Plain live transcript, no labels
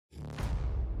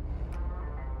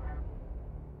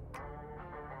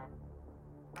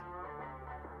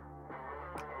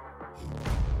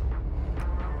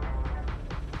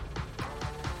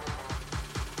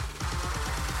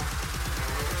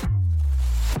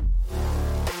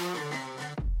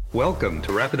Welcome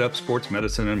to Wrap It Up Sports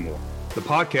Medicine and More, the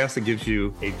podcast that gives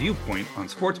you a viewpoint on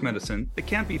sports medicine that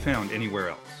can't be found anywhere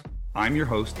else. I'm your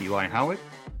host, Eli Hallak,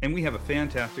 and we have a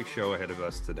fantastic show ahead of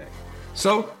us today.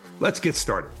 So let's get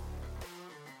started.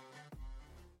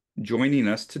 Joining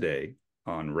us today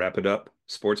on Wrap It Up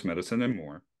Sports Medicine and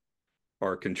More,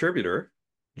 our contributor,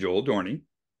 Joel Doerning.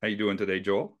 How you doing today,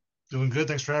 Joel? Doing good.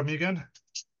 Thanks for having me again.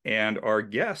 And our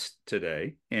guest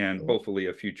today, and hopefully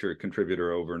a future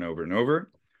contributor over and over and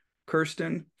over,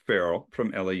 Kirsten Farrell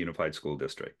from LA Unified School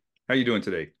District. How are you doing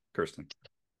today, Kirsten?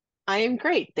 I am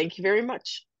great. Thank you very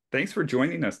much. Thanks for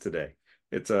joining us today.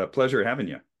 It's a pleasure having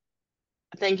you.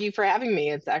 Thank you for having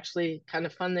me. It's actually kind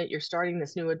of fun that you're starting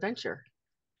this new adventure.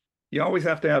 You always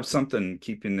have to have something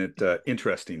keeping it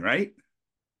interesting, right?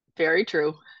 Very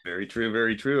true. Very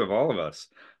true of all of us.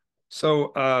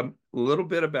 So a little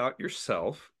bit about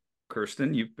yourself,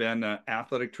 Kirsten. You've been an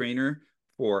athletic trainer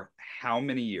for how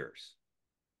many years?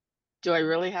 Do I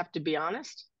really have to be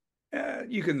honest?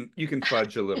 You can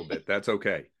fudge a little bit. That's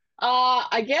okay.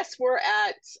 I guess we're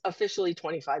at officially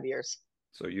 25 years.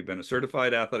 So you've been a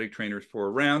certified athletic trainer for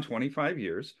around 25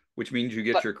 years, which means you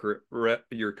get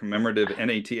your commemorative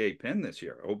NATA pin this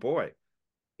year. Oh boy.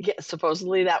 Yeah,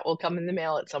 supposedly that will come in the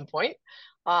mail at some point.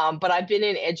 But I've been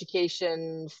in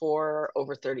education for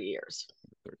over 30 years.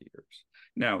 30 years.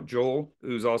 Now, Joel,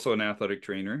 who's also an athletic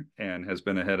trainer and has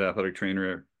been a head athletic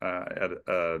trainer at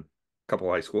a couple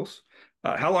high schools.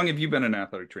 How long have you been an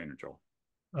athletic trainer, Joel?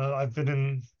 I've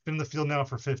been in the field now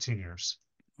for 15 years.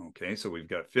 Okay, so we've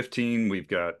got 15, we've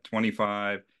got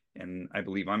 25, and I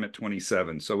believe I'm at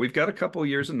 27. So we've got a couple of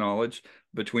years of knowledge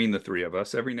between the three of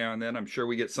us. Every now and then, I'm sure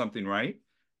we get something right,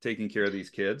 taking care of these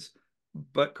kids.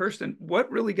 But Kirsten,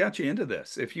 what really got you into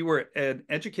this? If you were an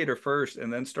educator first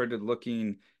and then started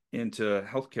looking into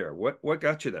healthcare, what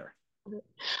got you there?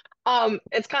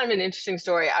 It's kind of an interesting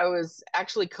story. I was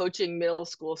actually coaching middle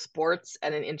school sports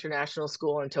at an international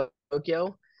school in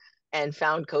Tokyo and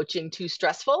found coaching too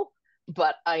stressful,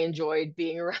 but I enjoyed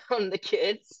being around the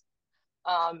kids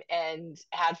and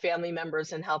had family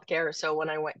members in healthcare. So when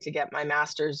I went to get my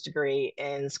master's degree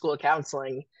in school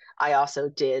counseling, I also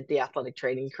did the athletic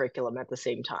training curriculum at the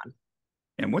same time.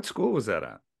 And what school was that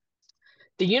at?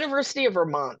 The University of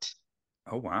Vermont.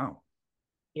 Oh, wow.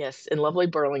 Yes, in lovely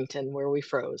Burlington, where we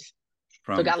froze.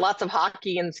 So got lots of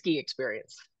hockey and ski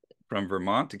experience. From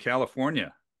Vermont to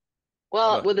California.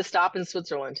 Well, with a stop in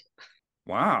Switzerland.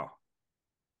 Wow.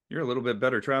 You're a little bit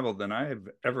better traveled than I've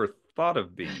ever thought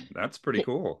of being. That's pretty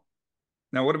cool.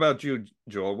 Now, what about you,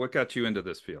 Joel? What got you into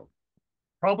this field?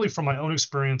 Probably from my own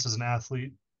experience as an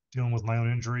athlete, dealing with my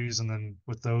own injuries, and then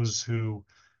with those who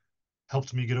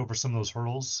helped me get over some of those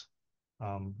hurdles.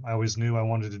 I always knew I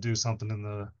wanted to do something in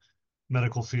the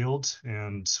medical field,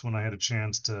 and when I had a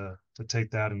chance to take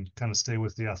that and kind of stay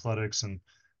with the athletics, and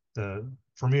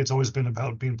for me, it's always been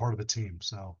about being part of a team.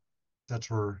 So that's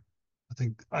where I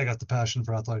think I got the passion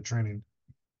for athletic training.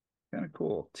 Kind of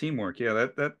cool. Teamwork. Yeah,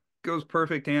 that goes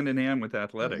perfect hand in hand with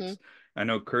athletics. Mm-hmm. I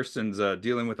know Kirsten's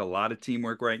dealing with a lot of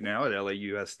teamwork right now at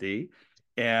LAUSD,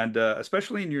 and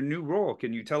especially in your new role.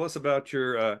 Can you tell us about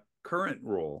your current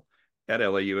role at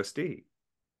LAUSD?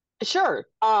 Sure.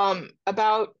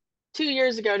 About 2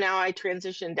 years ago now, I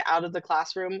transitioned out of the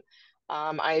classroom.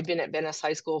 I had been at Venice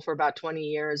High School for about 20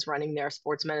 years, running their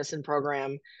sports medicine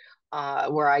program,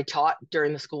 where I taught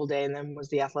during the school day and then was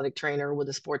the athletic trainer with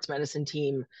a sports medicine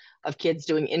team of kids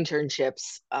doing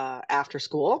internships after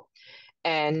school.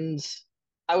 And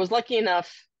I was lucky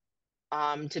enough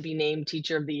to be named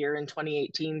Teacher of the Year in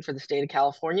 2018 for the state of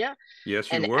California. Yes,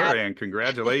 you were, and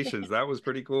congratulations. That was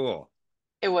pretty cool.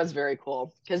 It was very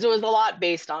cool because it was a lot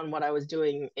based on what I was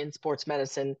doing in sports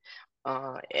medicine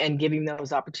and giving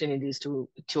those opportunities to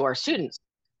our students.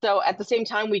 So at the same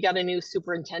time, we got a new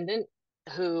superintendent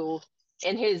who,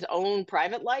 in his own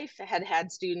private life,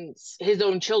 had students, his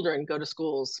own children, go to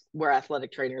schools where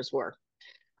athletic trainers were.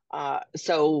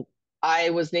 So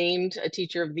I was named a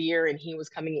Teacher of the Year, and he was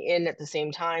coming in at the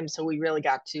same time. So we really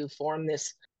got to form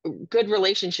this good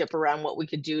relationship around what we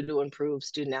could do to improve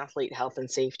student athlete health and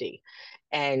safety,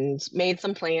 and made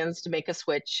some plans to make a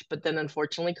switch. But then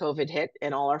unfortunately COVID hit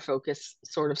and all our focus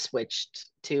sort of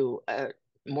switched to a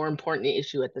more important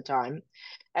issue at the time.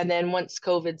 And then once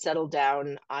COVID settled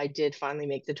down, I did finally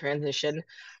make the transition.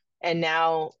 And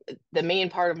now the main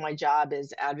part of my job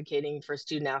is advocating for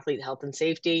student athlete health and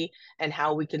safety and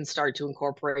how we can start to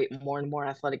incorporate more and more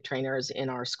athletic trainers in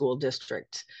our school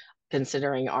district,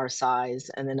 considering our size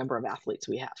and the number of athletes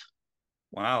we have.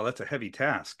 Wow, that's a heavy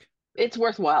task. It's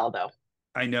worthwhile, though.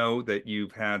 I know that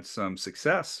you've had some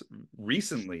success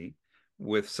recently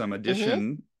with some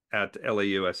addition at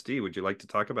LAUSD. Would you like to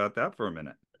talk about that for a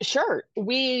minute? Sure.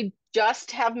 We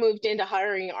just have moved into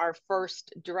hiring our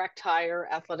first direct hire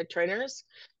athletic trainers.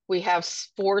 We have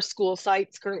 4 school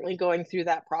sites currently going through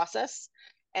that process.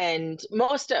 And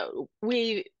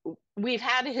we've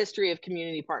had a history of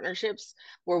community partnerships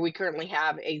where we currently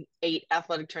have 8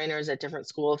 athletic trainers at different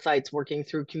school sites working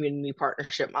through community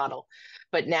partnership model.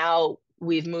 But now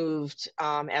we've moved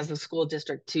as a school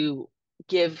district to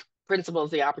give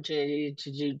principals the opportunity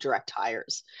to do direct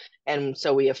hires. And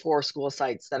so we have 4 school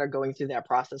sites that are going through that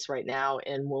process right now,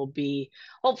 and we'll be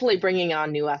hopefully bringing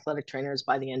on new athletic trainers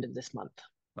by the end of this month.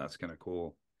 That's kind of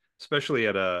cool, especially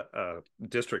at a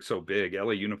district so big,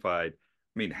 LA Unified.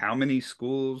 I mean, how many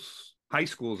schools, high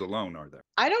schools alone are there?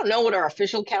 I don't know what our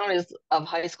official count is of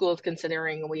high schools,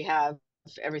 considering we have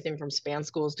everything from span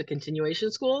schools to continuation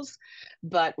schools.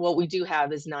 But what we do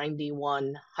have is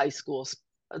 91 high schools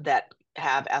that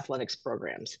have athletics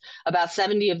programs. About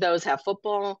 70 of those have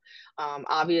football.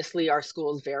 Obviously, our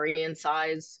schools vary in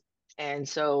size. And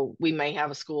so we may have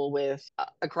a school with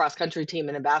a cross country team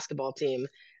and a basketball team,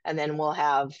 and then we'll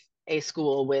have a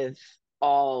school with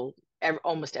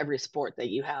almost every sport that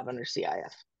you have under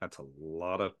CIF. That's a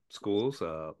lot of schools,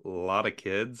 a lot of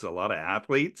kids, a lot of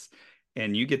athletes,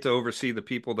 and you get to oversee the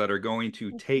people that are going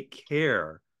to take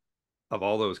care of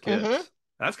all those kids. Mm-hmm.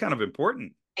 That's kind of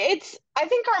important. I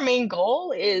think our main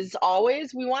goal is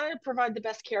always we want to provide the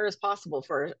best care as possible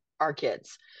for our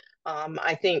kids.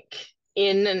 I think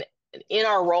in in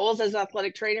our roles as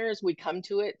athletic trainers, we come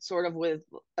to it sort of with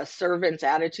a servant's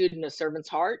attitude and a servant's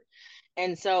heart.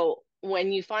 And so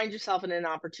when you find yourself in an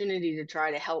opportunity to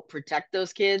try to help protect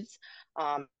those kids,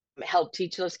 help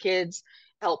teach those kids,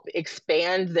 help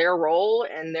expand their role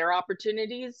and their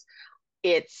opportunities,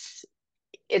 it's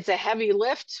it's a heavy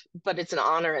lift, but it's an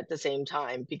honor at the same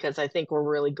time, because I think we're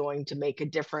really going to make a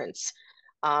difference,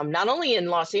 not only in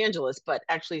Los Angeles, but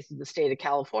actually through the state of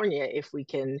California, if we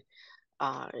can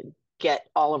uh, get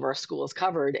all of our schools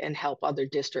covered and help other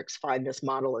districts find this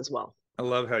model as well. I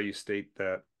love how you state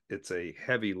that it's a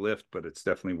heavy lift, but it's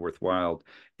definitely worthwhile.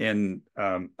 And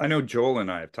I know Joel and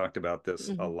I have talked about this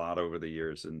a lot over the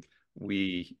years, and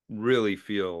we really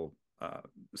feel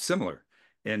similar.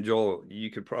 And Joel, you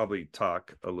could probably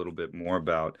talk a little bit more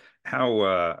about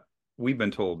how we've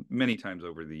been told many times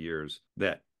over the years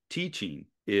that teaching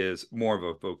is more of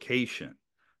a vocation,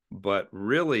 but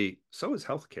really so is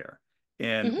healthcare.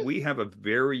 And we have a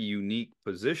very unique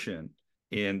position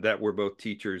in that we're both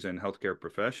teachers and healthcare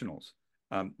professionals.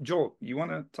 Joel, you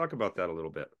want to talk about that a little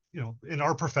bit? You know, in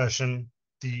our profession,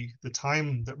 the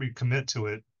time that we commit to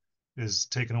it is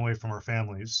taken away from our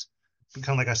families. But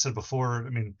kind of like I said before, I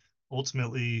mean,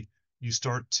 ultimately you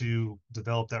start to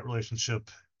develop that relationship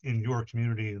in your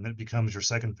community, and it becomes your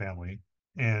second family.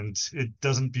 And it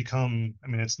doesn't become, I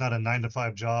mean, it's not a 9 to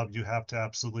 5 job. You have to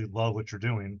absolutely love what you're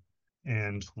doing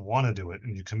and want to do it,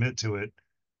 and you commit to it.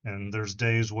 And there's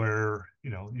days where,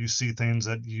 you know, you see things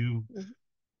that you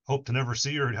hope to never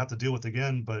see or have to deal with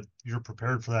again, but you're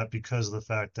prepared for that because of the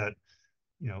fact that,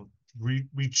 you know,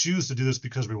 we choose to do this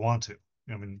because we want to.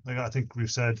 I mean, like I think we've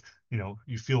said, you know,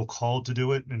 you feel called to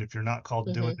do it, and if you're not called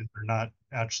to do it, then you're not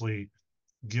actually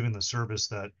given the service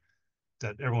that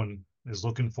everyone is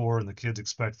looking for and the kids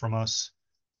expect from us.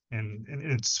 And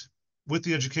it's with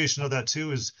the education of that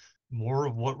too, is more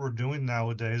of what we're doing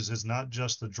nowadays is not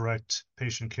just the direct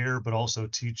patient care, but also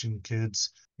teaching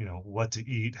kids, you know, what to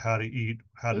eat, how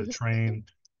to train,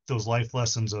 those life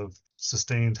lessons of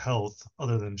sustained health,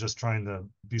 other than just trying to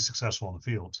be successful in the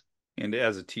field. And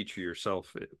as a teacher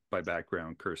yourself by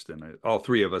background, Kirsten, all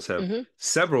 3 of us have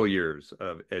several years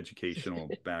of educational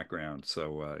background.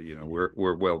 So, you know,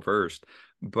 we're well versed,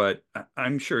 but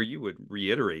I'm sure you would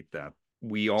reiterate that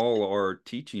we all are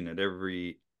teaching at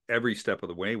every step of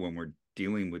the way when we're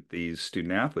dealing with these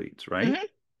student athletes, right?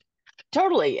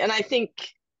 Totally. And I think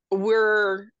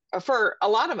for a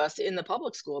lot of us in the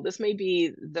public school, this may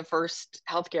be the first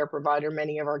healthcare provider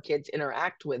many of our kids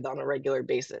interact with on a regular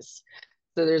basis.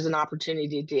 So there's an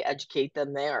opportunity to educate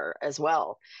them there as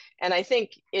well. And I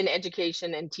think in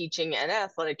education and teaching and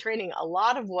athletic training, a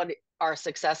lot of what our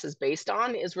success is based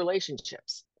on is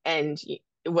relationships. And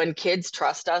when kids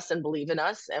trust us and believe in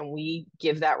us, and we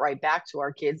give that right back to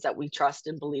our kids that we trust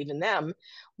and believe in them,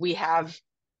 we have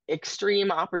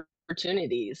extreme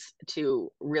opportunities to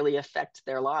really affect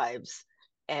their lives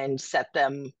and set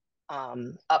them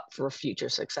up for future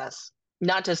success,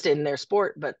 not just in their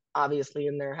sport, but obviously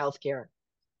in their healthcare.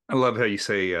 I love how you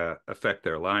say affect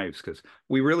their lives, because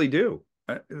we really do.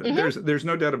 There's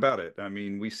no doubt about it. I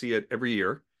mean, we see it every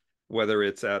year, whether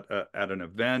it's at an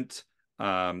event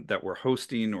that we're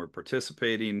hosting or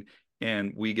participating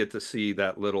and we get to see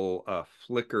that little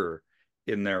flicker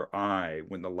in their eye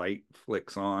when the light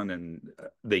flicks on, and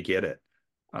they get it.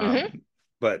 Mm-hmm.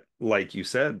 But like you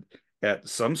said, at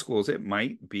some schools, it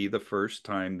might be the first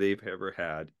time they've ever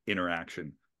had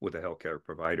interaction with a healthcare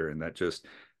provider. And that just,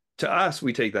 to us,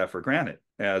 we take that for granted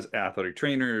as athletic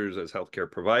trainers, as healthcare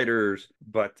providers,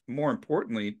 but more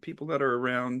importantly, people that are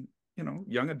around,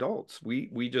 young adults.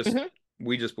 Mm-hmm.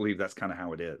 We just believe that's kind of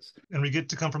how it is. And we get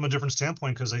to come from a different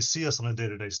standpoint because they see us on a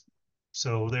day-to-day.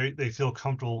 So they feel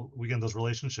comfortable. We get in those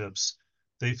relationships.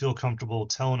 They feel comfortable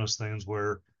telling us things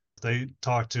where they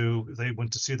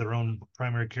went to see their own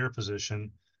primary care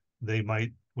physician, they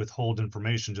might withhold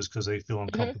information just because they feel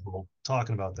Mm-hmm. uncomfortable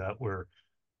talking about that. Where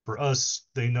for us,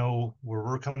 they know where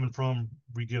we're coming from.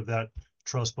 We give that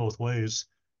trust both ways,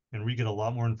 and we get a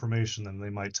lot more information than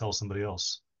they might tell somebody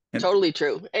else. And Totally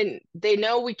true. And they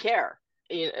know we care.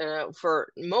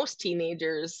 For most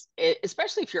teenagers,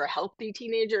 especially if you're a healthy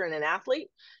teenager and an athlete,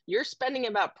 you're spending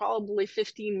about probably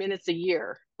 15 minutes a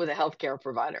year with a healthcare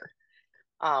provider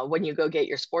when you go get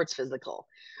your sports physical.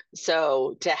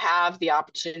 So to have the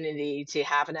opportunity to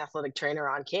have an athletic trainer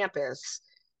on campus,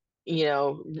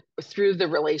 through the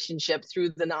relationship, through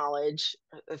the knowledge,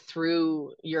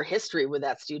 through your history with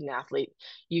that student athlete,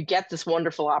 you get this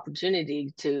wonderful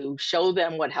opportunity to show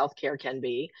them what healthcare can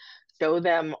be, show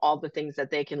them all the things that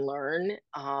they can learn,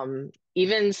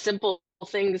 even simple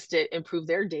things to improve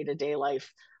their day-to-day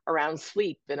life around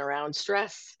sleep and around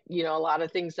stress. A lot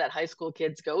of things that high school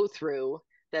kids go through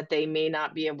that they may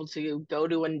not be able to go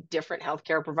to a different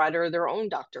healthcare provider or their own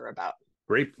doctor about.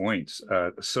 great points.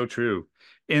 So true.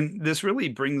 And this really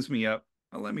brings me up.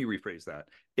 Let me rephrase that.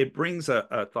 It brings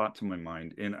a thought to my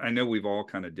mind. And I know we've all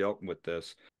kind of dealt with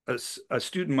this. A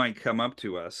student might come up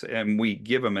to us and we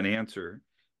give them an answer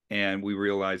and we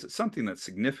realize it's something that's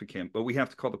significant, but we have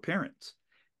to call the parents.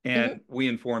 Mm-hmm. And we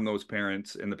inform those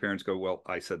parents, and the parents go, well,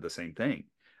 I said the same thing.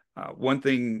 One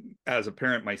thing as a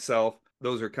parent myself,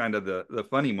 those are kind of the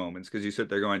funny moments because you sit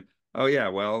there going, oh yeah,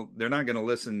 well, they're not going to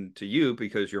listen to you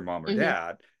because you're mom or Mm-hmm.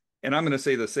 dad. And I'm going to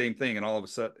say the same thing. And all of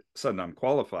a sudden I'm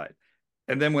qualified.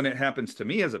 And then when it happens to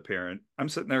me as a parent, I'm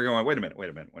sitting there going, wait a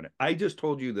minute. I just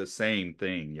told you the same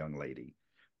thing, young lady.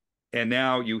 And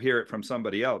now you hear it from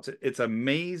somebody else. It's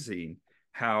amazing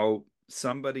how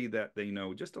somebody that they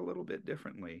know just a little bit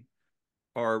differently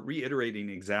are reiterating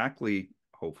exactly,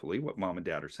 hopefully, what mom and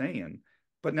dad are saying.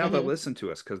 But now they'll Mm-hmm. listen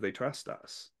to us because they trust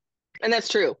us. And that's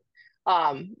true.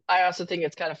 I also think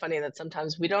it's kind of funny that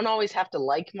sometimes we don't always have to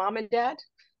like mom and dad,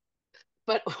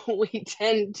 but we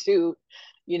tend to,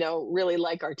 really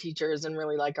like our teachers and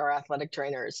really like our athletic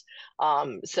trainers,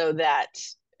 so that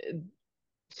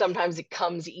sometimes it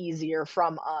comes easier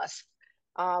from us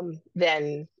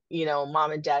than,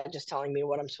 mom and dad just telling me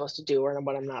what I'm supposed to do or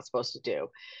what I'm not supposed to do.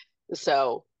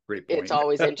 So Great it's point.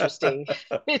 always interesting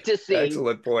to see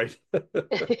Excellent point.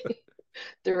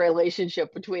 the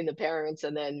relationship between the parents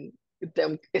and then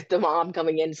the mom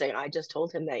coming in saying, I just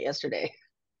told him that yesterday.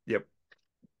 Yep.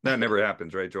 That never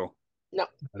happens, right, Joel? No.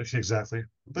 Exactly.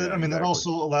 But Yeah, I mean, that exactly.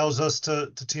 also allows us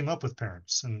to team up with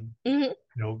parents, and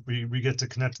Mm-hmm. we get to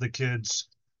connect the kids,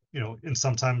 and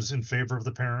sometimes in favor of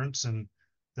the parents, and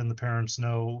then the parents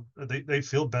know they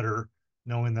feel better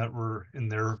knowing that we're in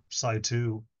their side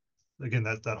too. Again,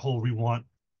 that whole, we want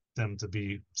them to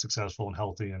be successful and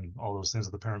healthy and all those things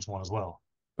that the parents want as well.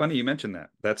 Funny you mentioned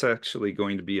that. That's actually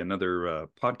going to be another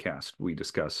podcast we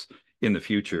discuss in the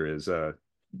future is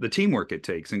the teamwork it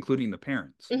takes, including the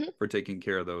parents, Mm-hmm. for taking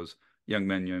care of those young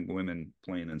men, young women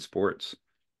playing in sports.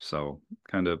 So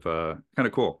kind of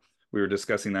cool. We were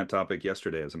discussing that topic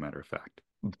yesterday, as a matter of fact.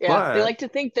 Yeah, they But like to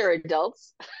think they're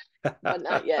adults, but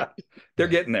not yet. they're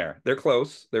getting there. They're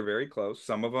close. They're very close.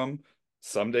 Some of them,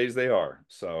 some days they are.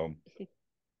 So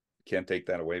can't take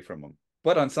that away from them.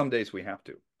 But on some days we have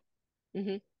to.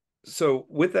 Mm-hmm. So,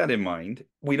 with that in mind,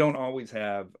 we don't always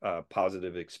have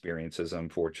positive experiences,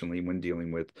 unfortunately, when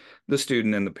dealing with the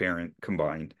student and the parent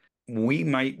combined. We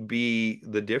might be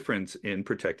the difference in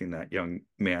protecting that young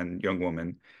man, young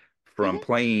woman from Mm-hmm.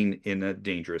 playing in a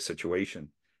dangerous situation.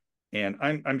 And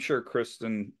I'm sure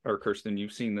Kirsten,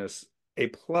 you've seen this a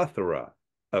plethora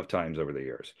of times over the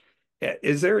years.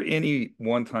 Is there any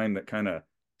one time that kind of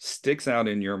sticks out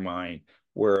in your mind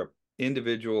where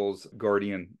individual's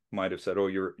guardian might have said, "Oh,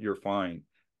 you're fine,"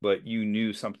 but you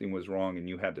knew something was wrong and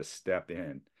you had to step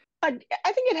in? I think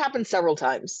it happened several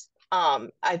times.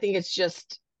 I think it's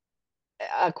just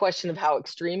a question of how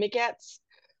extreme it gets.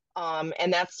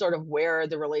 And that's sort of where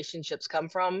the relationships come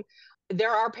from.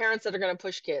 There are parents that are going to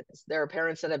push kids. There are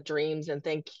parents that have dreams and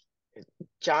think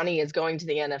Johnny is going to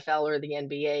the NFL or the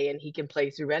NBA and he can play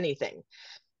through anything.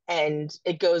 And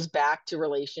it goes back to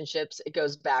relationships. It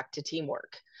goes back to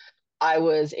teamwork. I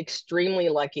was extremely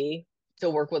lucky to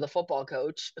work with a football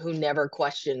coach who never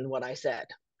questioned what I said.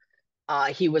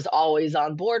 He was always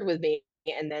on board with me.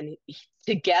 And then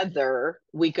together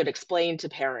we could explain to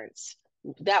parents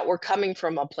that we're coming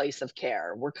from a place of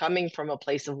care. We're coming from a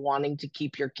place of wanting to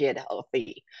keep your kid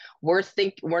healthy. We're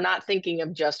not thinking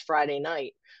of just Friday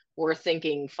night. We're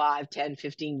thinking 5, 10,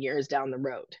 15 years down the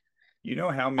road. You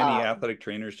know how many athletic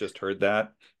trainers just heard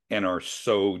that and are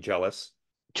so jealous?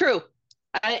 True.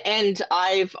 And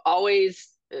I've always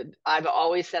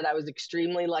said I was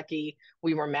extremely lucky.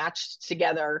 We were matched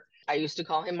together. I used to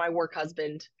call him my work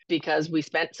husband because we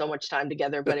spent so much time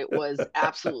together, but it was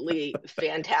absolutely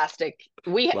fantastic.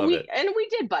 We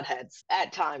did butt heads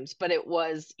at times, but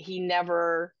he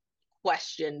never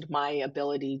questioned my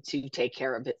ability to take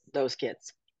care of those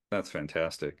kids. That's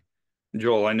fantastic.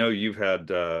 Joel, I know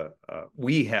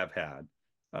we have had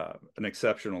an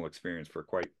exceptional experience for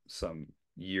quite some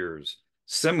years,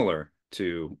 similar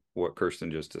to what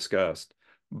Kirsten just discussed.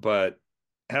 But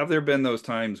have there been those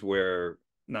times where,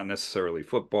 not necessarily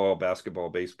football, basketball,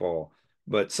 baseball,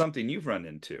 but something you've run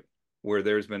into where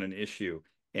there's been an issue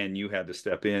and you had to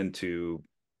step in to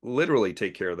literally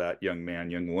take care of that young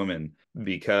man, young woman,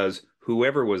 because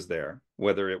whoever was there,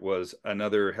 whether it was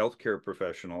another healthcare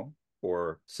professional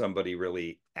or somebody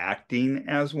really acting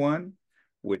as one,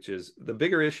 which is the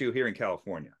bigger issue here in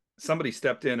California. Somebody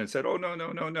stepped in and said, "Oh, no,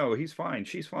 no, no, no, he's fine,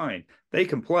 she's fine, they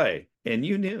can play," and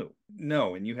you knew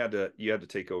no, and you had to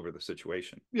take over the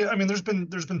situation. Yeah, I mean, there's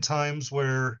been times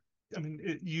where, I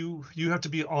mean, you have to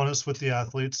be honest with the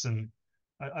athletes, and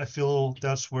I feel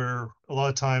that's where a lot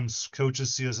of times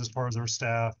coaches see us as part of their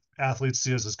staff, athletes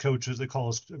see us as coaches. They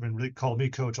call me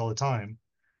coach all the time,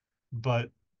 but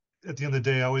at the end of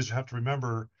the day, I always have to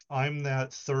remember I'm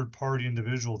that third party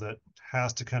individual that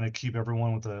has to kind of keep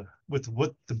everyone with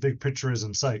what the big picture is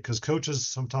in sight, because coaches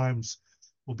sometimes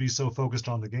will be so focused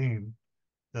on the game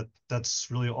that's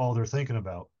really all they're thinking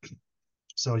about.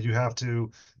 So you have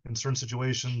to, in certain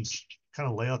situations, kind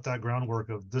of lay out that groundwork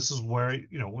of this is where,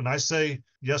 when I say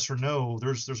yes or no,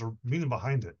 there's a meaning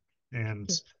behind it. And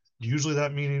usually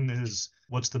that meaning is,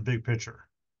 what's the big picture?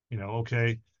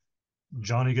 Okay,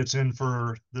 Johnny gets in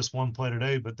for this one play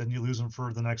today, but then you lose him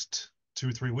for the next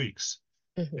 2-3 weeks.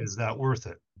 Mm-hmm. Is that worth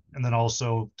it? And then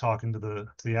also talking to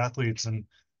the athletes and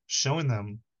showing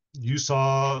them, you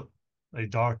saw a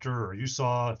doctor or you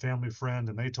saw a family friend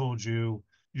and they told you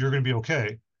you're going to be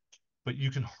okay, but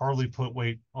you can hardly put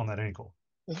weight on that ankle.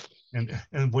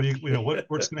 And what do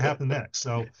what's going to happen next?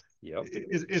 So yep.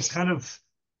 It's kind of,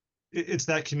 it's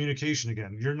that communication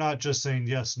again. You're not just saying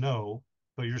yes, no,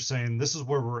 but you're saying this is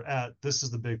where we're at. This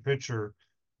is the big picture.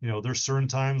 There's certain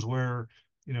times where,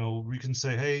 we can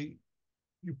say, hey,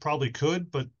 you probably could,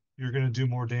 but you're going to do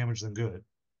more damage than good.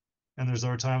 And there's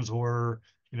other times where,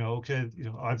 okay,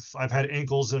 I've had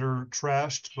ankles that are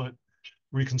trashed, but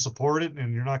we can support it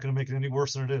and you're not going to make it any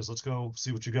worse than it is. Let's go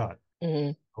see what you got.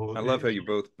 Mm-hmm. I love how you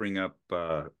both bring up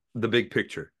the big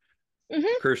picture.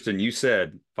 Mm-hmm. Kirsten, you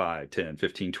said 5, 10,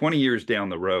 15, 20 years down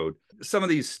the road. Some of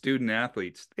these student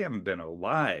athletes, they haven't been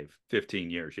alive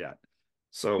 15 years yet.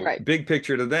 So right. Big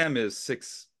picture to them is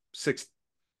is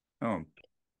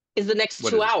the next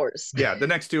 2 hours. Yeah, the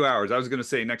next 2 hours. I was going to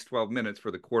say next 12 minutes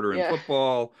for the quarter in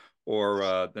football,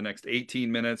 or the next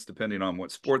 18 minutes, depending on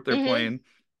what sport they're playing.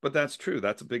 But that's true.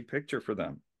 That's a big picture for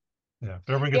them. Yeah,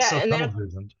 but everyone gets tunnel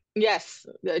vision. Yes,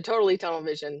 totally tunnel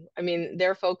vision. I mean,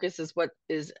 their focus is what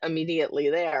is immediately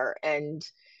there. And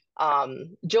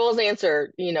Joel's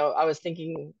answer, I was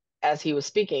thinking as he was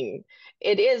speaking,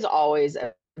 it is always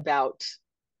about,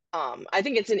 I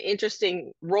think it's an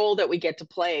interesting role that we get to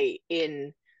play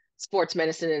in sports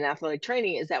medicine and athletic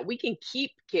training, is that we can keep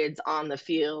kids on the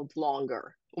field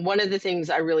longer. One of the things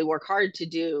I really work hard to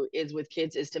do with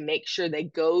kids is to make sure they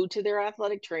go to their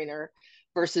athletic trainer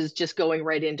versus just going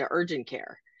right into urgent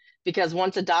care. Because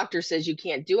once a doctor says you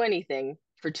can't do anything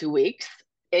for 2 weeks,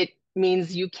 it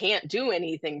means you can't do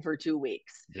anything for 2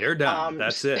 weeks. They're done.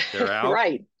 That's it. They're out.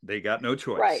 Right. They got no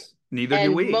choice. Right. Neither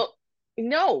do we.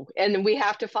 No. And we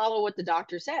have to follow what the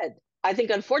doctor said. I think,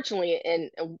 unfortunately,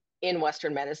 in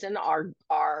Western medicine,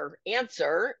 our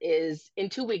answer is in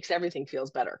 2 weeks, everything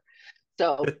feels better.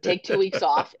 So take 2 weeks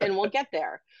off and we'll get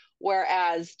there.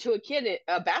 Whereas to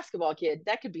a basketball kid,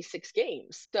 that could be 6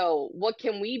 games. So what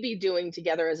can we be doing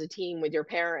together as a team with your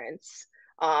parents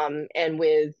and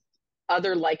with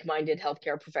other like-minded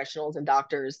healthcare professionals and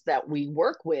doctors that we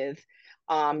work with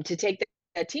to take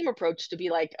that team approach to be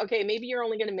like, okay, maybe you're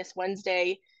only going to miss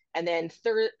Wednesday. And then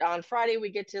on Friday, we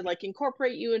get to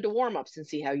incorporate you into warm-ups and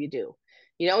see how you do.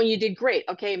 And you did great.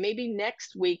 Okay, maybe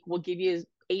next week we'll give you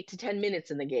 8 to 10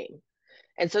 minutes in the game.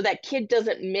 And so that kid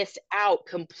doesn't miss out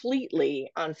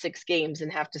completely on 6 games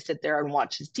and have to sit there and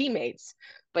watch his teammates,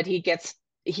 but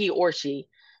he or she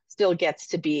still gets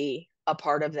to be a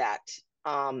part of that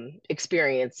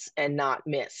experience and not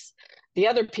miss. The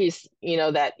other piece,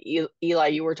 that Eli,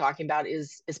 you were talking about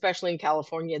is, especially in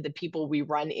California, the people we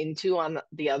run into on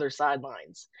the other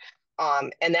sidelines.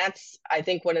 And that's, I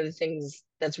think, one of the things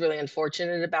that's really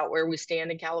unfortunate about where we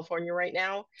stand in California right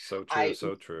now. So true, I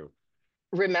so true.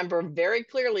 remember very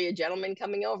clearly a gentleman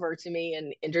coming over to me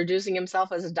and introducing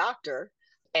himself as a doctor.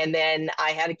 And then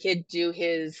I had a kid do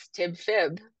his tib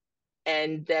fib,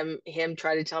 and then him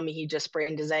try to tell me he just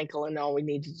sprained his ankle and all we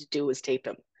needed to do was tape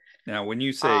him. Now, when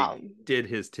you say did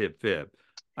his tib fib,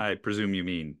 I presume you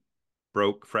mean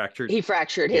broke, fractured? He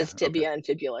fractured his tibia okay. and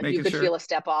fibula. Making You could sure. feel a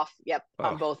step off, on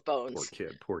Oh, both bones.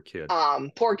 Poor kid.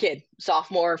 Poor kid,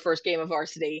 sophomore, first game of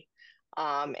varsity.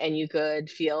 And you could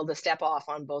feel the step off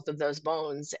on both of those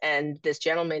bones. And this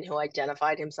gentleman who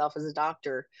identified himself as a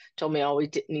doctor told me all we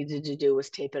needed to do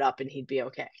was tape it up and he'd be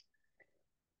okay.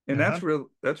 And that's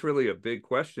really a big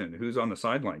question. Who's on the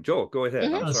sideline? Joel, go ahead.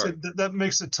 Mhm. I'm sorry. That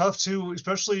makes it tough too,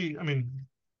 especially,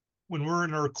 when we're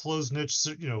in our closed niche,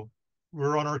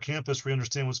 we're on our campus, we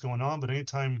understand what's going on, but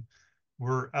anytime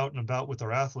we're out and about with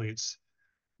our athletes,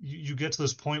 you get to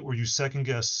this point where you second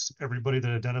guess everybody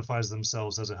that identifies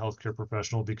themselves as a healthcare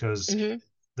professional, because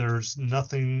there's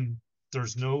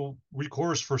no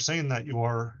recourse for saying that you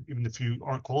are, even if you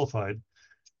aren't qualified.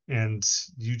 And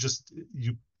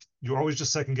you're always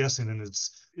just second guessing, and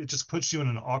it just puts you in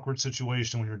an awkward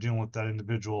situation when you're dealing with that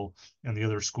individual and the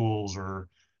other schools or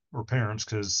parents,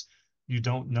 because you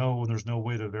don't know, and there's no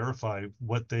way to verify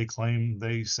what they claim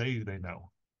they say they know.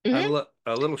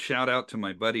 A little shout out to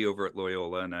my buddy over at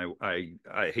Loyola, and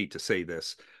I hate to say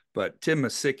this, but Tim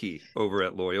Masicki over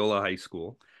at Loyola High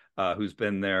School, who's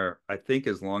been there, I think,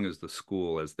 as long as the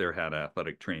school as their head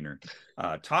athletic trainer,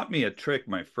 taught me a trick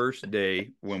my first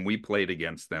day when we played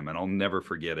against them, and I'll never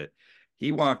forget it.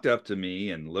 He walked up to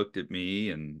me and looked at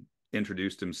me and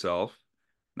introduced himself.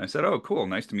 And I said, "Oh, cool.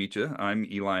 Nice to meet you. I'm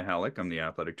Eli Hallak. I'm the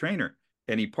athletic trainer."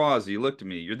 And he paused. He looked at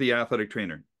me. "You're the athletic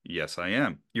trainer." "Yes, I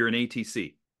am." "You're an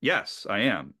ATC." "Yes, I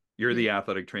am." "You're the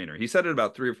athletic trainer." He said it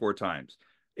about 3 or 4 times.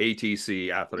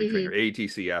 ATC, athletic trainer,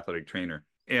 ATC, athletic trainer.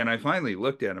 And I finally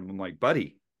looked at him. I'm like,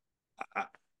 "Buddy,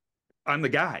 I'm the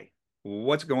guy.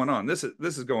 What's going on?" This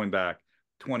is going back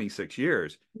 26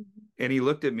 years. And he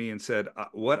looked at me and said,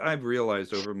 "What I've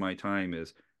realized over my time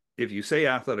is if you say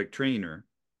athletic trainer,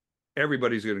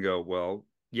 everybody's going to go, well,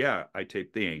 yeah, I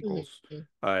tape the ankles.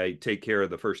 I take care of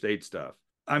the first aid stuff.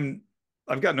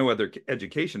 I've got no other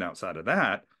education outside of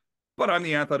that, but I'm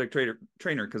the athletic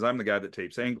trainer because I'm the guy that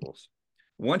tapes ankles."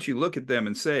 Once you look at them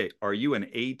and say, "Are you an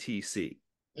ATC?"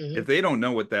 If they don't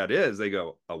know what that is, they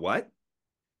go, "A what?"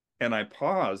 And I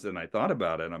paused and I thought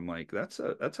about it. I'm like, that's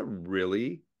a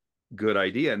really good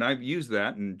idea. And I've used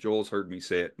that, and Joel's heard me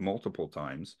say it multiple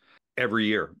times every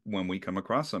year when we come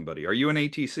across somebody. "Are you an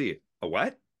ATC?" "A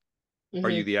what?" "Are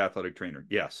you the athletic trainer?"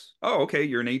 "Yes." "Oh, okay.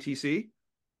 You're an ATC?"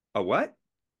 "A what?"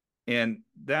 And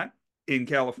that, in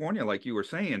California, like you were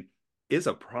saying, is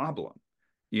a problem.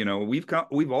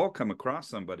 We've all come across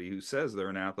somebody who says they're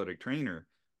an athletic trainer,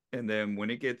 and then when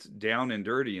it gets down and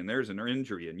dirty and there's an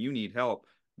injury and you need help,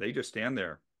 they just stand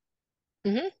there,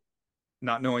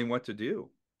 not knowing what to do.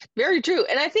 Very true.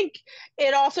 And I think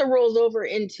it also rolls over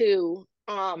into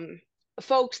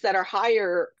folks that are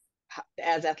higher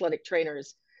as athletic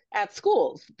trainers at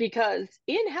schools, because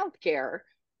in healthcare,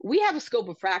 we have a scope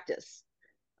of practice.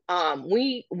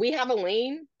 We have a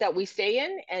lane that we stay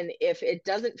in, and if it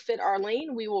doesn't fit our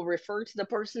lane, we will refer to the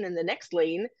person in the next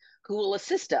lane who will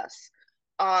assist us.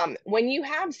 When you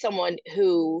have someone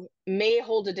who may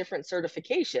hold a different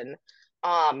certification,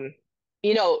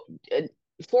 you know,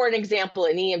 for an example,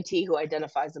 an EMT who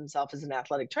identifies himself as an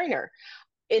athletic trainer,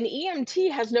 an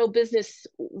EMT has no business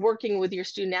working with your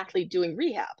student athlete doing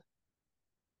rehab.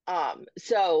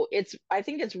 So I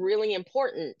think it's really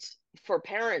important for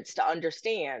parents to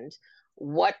understand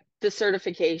what the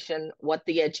certification, what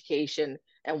the education,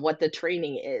 and what the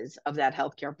training is of that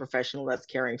healthcare professional that's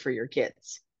caring for your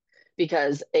kids.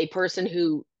 Because a person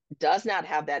who does not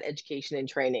have that education and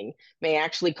training may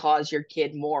actually cause your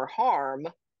kid more harm,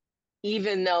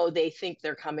 even though they think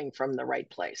they're coming from the right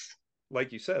place.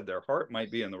 Like you said, their heart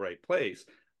might be in the right place,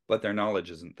 but their knowledge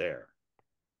isn't there.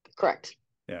 Correct.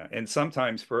 Yeah. And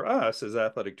sometimes for us as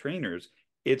athletic trainers,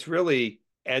 it's really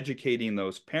educating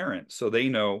those parents so they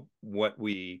know what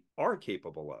we are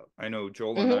capable of. I know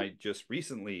Joel and I just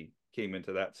recently came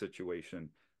into that situation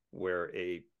where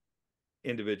a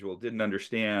individual didn't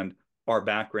understand our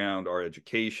background, our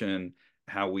education,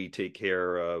 how we take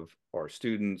care of our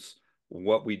students,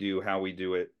 what we do, how we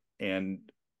do it. And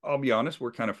I'll be honest,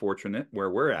 we're kind of fortunate where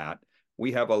we're at.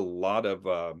 We have a lot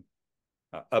of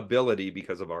ability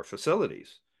because of our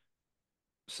facilities.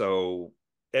 So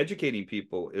educating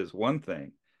people is one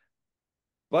thing,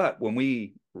 but when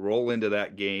we roll into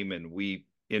that game and we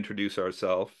introduce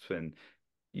ourselves and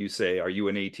you say, "Are you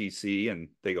an ATC?" and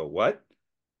they go, "What?"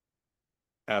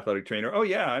 Athletic trainer. Oh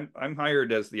yeah, I'm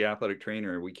hired as the athletic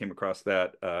trainer. We came across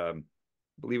that, I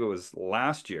believe it was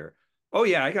last year. Oh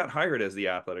yeah, I got hired as the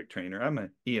athletic trainer. I'm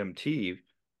an EMT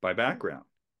by background.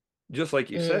 Just like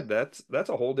you Mm-hmm. said, that's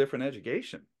a whole different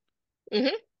education.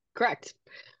 Mm-hmm. Correct.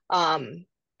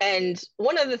 And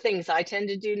one of the things I tend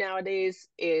to do nowadays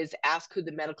is ask who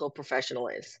the medical professional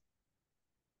is.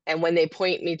 And when they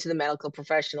point me to the medical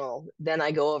professional, then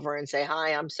I go over and say,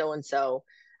 "Hi, I'm so and so.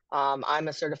 I'm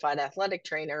a certified athletic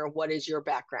trainer. What is your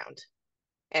background?"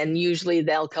 And usually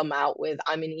they'll come out with,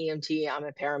 "I'm an EMT, I'm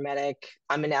a paramedic,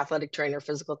 I'm an athletic trainer,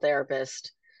 physical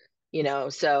therapist."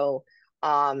 So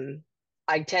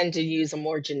I tend to use a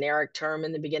more generic term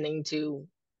in the beginning to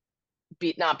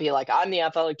not be like, "I'm the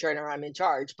athletic trainer, I'm in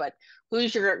charge," but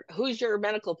who's your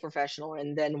medical professional,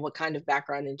 and then what kind of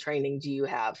background and training do you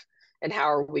have, and how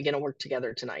are we going to work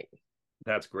together tonight?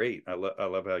 That's great. I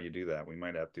love how you do that. We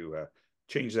might have to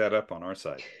change that up on our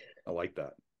side. I like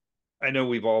that. I know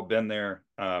we've all been there.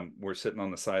 We're sitting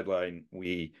on the sideline.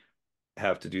 We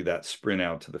have to do that sprint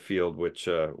out to the field, which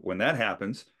when that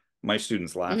happens, my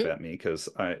students laugh Mm-hmm. at me because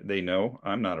they know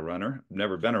I'm not a runner,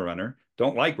 never been a runner,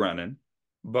 don't like running.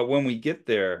 But when we get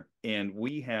there and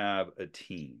we have a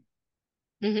team,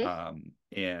 Mm-hmm.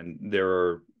 and there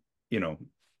are, you know,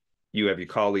 you have your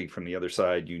colleague from the other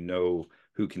side,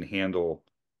 who can handle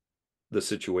the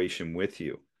situation with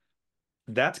you.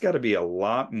 That's got to be a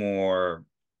lot more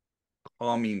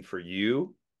calming for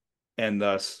you and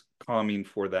thus calming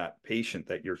for that patient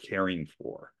that you're caring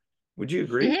for. Would you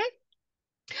agree?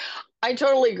 Mm-hmm. I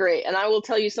totally agree. And I will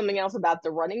tell you something else about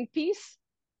the running piece.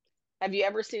 Have you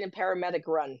ever seen a paramedic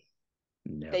run?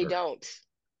 They Never, don't.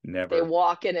 They never.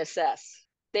 walk and assess.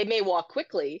 They may walk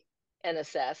quickly and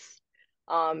assess.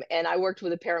 And I worked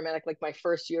with a paramedic like my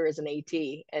first year as an AT,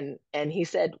 and he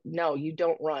said, "No, you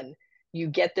don't run. You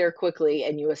get there quickly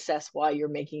and you assess why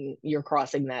you're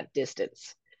crossing that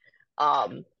distance."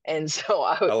 And so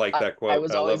I like that I quote.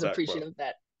 was I love always that quote. appreciative of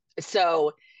that.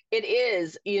 So it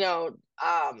is,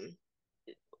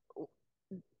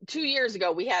 2 years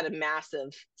ago, we had a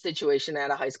massive situation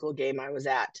at a high school game I was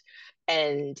at.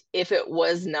 And if it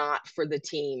was not for the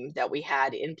team that we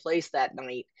had in place that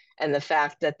night and the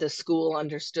fact that the school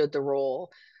understood the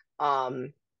role,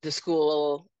 the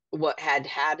school what had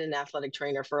an athletic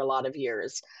trainer for a lot of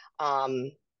years,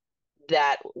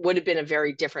 that would have been a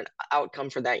very different outcome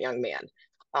for that young man.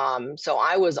 So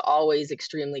I was always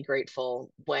extremely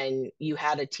grateful when you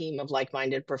had a team of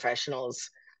like-minded professionals,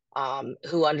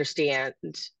 who understand,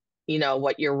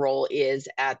 what your role is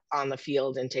on the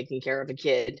field and taking care of a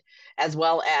kid, as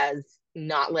well as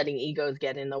not letting egos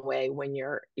get in the way when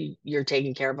you're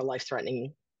taking care of a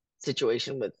life-threatening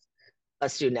situation with a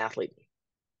student athlete.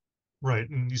 Right.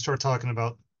 And you start talking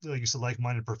about, like you said,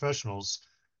 like-minded professionals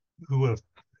who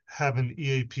have an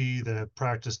EAP, that have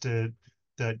practiced it,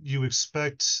 that you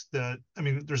expect that. I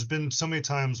mean, there's been so many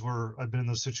times where I've been in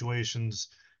those situations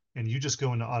and you just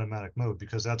go into automatic mode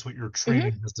because that's what your Mm-hmm.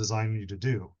 training has designed you to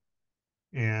do.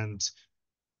 And,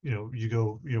 you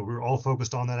go, we're all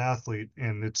focused on that athlete,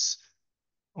 and it's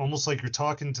almost like you're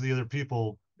talking to the other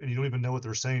people and you don't even know what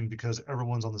they're saying because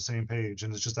everyone's on the same page,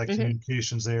 and it's just that Mm-hmm.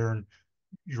 communication's there, and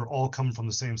you're all coming from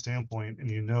the same standpoint,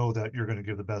 and you know that you're going to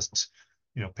give the best,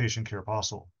 patient care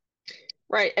possible.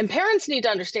 Right. And parents need to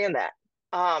understand that.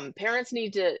 Parents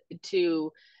need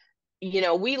to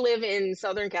we live in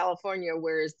Southern California,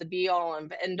 where is the be all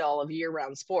and end all of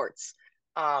year-round sports.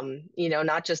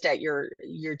 Not just at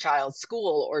your child's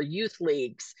school or youth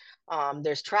leagues.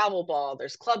 There's travel ball,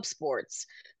 there's club sports.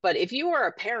 But if you are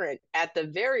a parent, at the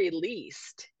very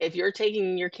least, if you're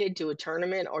taking your kid to a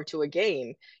tournament or to a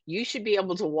game, you should be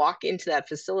able to walk into that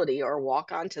facility or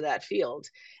walk onto that field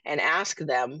and ask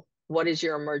them, "What is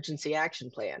your emergency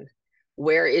action plan?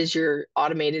 Where is your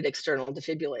automated external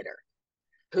defibrillator?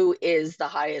 Who is the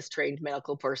highest trained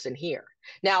medical person here?"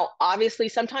 Now, obviously,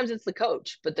 sometimes it's the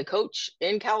coach, but the coach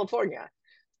in California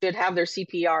should have their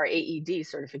CPR AED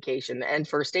certification and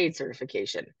first aid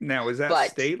certification. Now, is that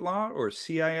But state law or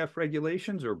CIF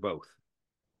regulations or both?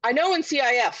 I know in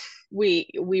CIF we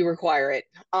require it.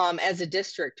 As a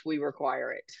district, we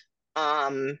require it.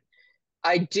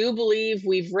 I do believe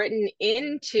we've written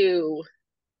into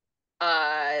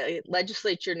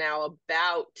legislature now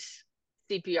about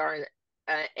CPR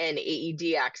and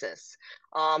AED access.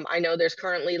 I know there's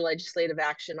currently legislative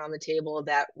action on the table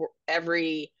that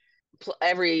every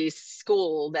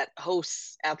school that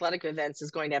hosts athletic events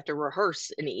is going to have to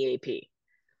rehearse an EAP.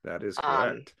 That is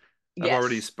correct. I've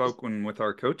already Yes. spoken with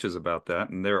our coaches about that,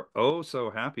 and they're oh so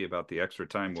happy about the extra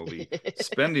time we'll be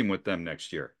spending with them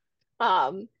next year.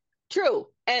 True.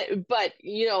 But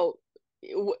on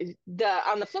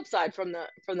the flip side, from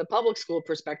the public school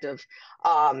perspective,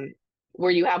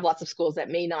 where you have lots of schools that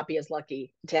may not be as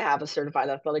lucky to have a certified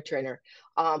athletic trainer,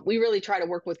 we really try to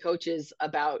work with coaches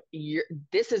about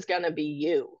this is going to be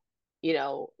you.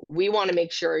 We want to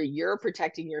make sure you're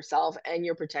protecting yourself and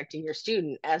you're protecting your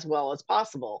student as well as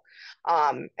possible.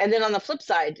 And then on the flip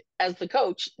side, as the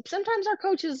coach, sometimes our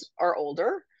coaches are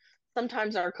older.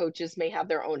 Sometimes our coaches may have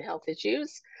their own health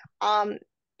issues.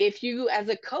 If you, as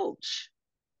a coach,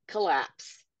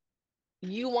 collapse,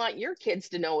 you want your kids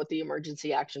to know what the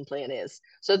emergency action plan is.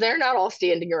 So they're not all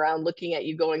standing around looking at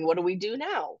you going, what do we do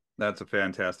now? That's a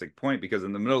fantastic point, because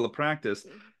in the middle of practice,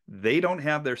 they don't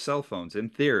have their cell phones in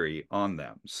theory on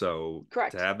them. So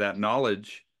Correct. to have that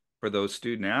knowledge for those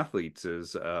student athletes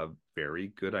is a very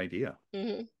good idea.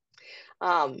 Mm-hmm.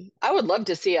 I would love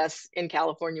to see us in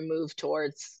California move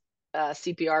towards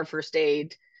CPR, first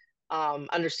aid,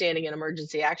 understanding an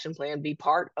emergency action plan be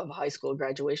part of a high school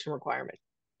graduation requirement.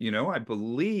 I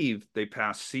believe they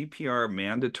passed CPR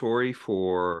mandatory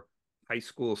for high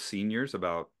school seniors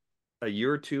about a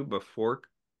year or two before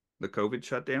the COVID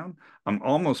shutdown. I'm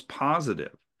almost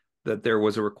positive that there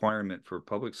was a requirement for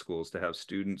public schools to have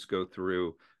students go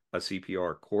through a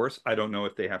CPR course. I don't know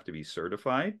if they have to be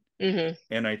certified. Mm-hmm.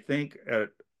 And I think at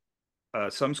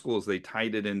some schools, they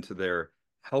tied it into their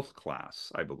health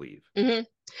class, I believe.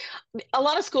 Mm-hmm. A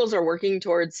lot of schools are working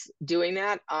towards doing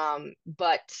that.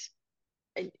 But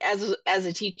as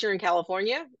a teacher in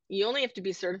California, you only have to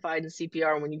be certified in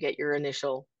CPR when you get your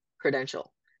initial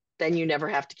credential. Then you never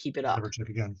have to keep it up. Never check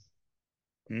again.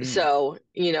 So,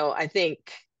 I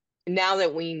think now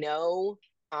that we know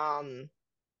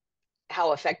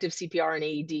how effective CPR and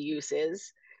AED use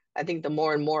is, I think the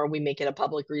more and more we make it a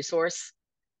public resource,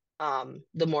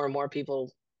 the more and more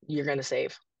people you're going to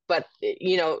save. But,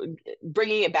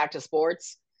 bringing it back to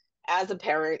sports, as a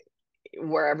parent,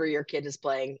 wherever your kid is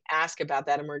playing, ask about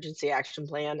that emergency action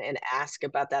plan and ask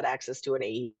about that access to an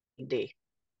AED.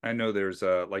 I know there's,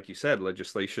 like you said,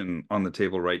 legislation on the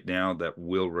table right now that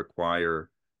will require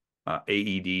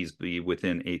AEDs be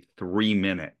within a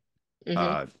 3-minute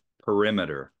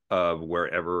perimeter of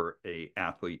wherever a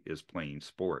athlete is playing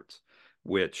sports,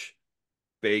 which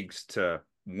begs to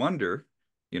wonder,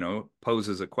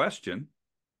 poses a question.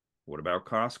 What about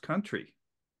cross country?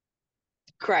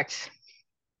 Correct.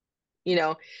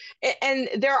 And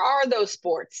there are those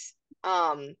sports.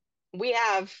 We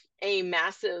have a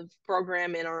massive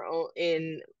program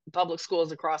in public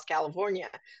schools across California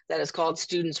that is called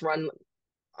Students Run,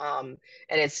 and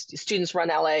it's Students Run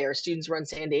LA or Students Run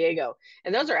San Diego,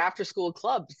 and those are after school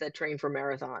clubs that train for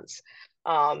marathons.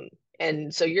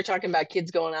 And so you're talking about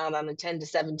kids going out on a 10 to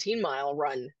 17 mile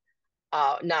run,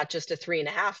 not just a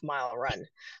 3.5 mile run.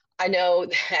 I know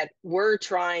that we're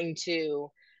trying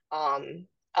to,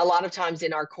 a lot of times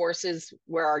in our courses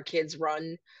where our kids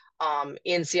run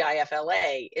in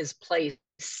CIFLA is place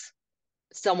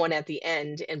someone at the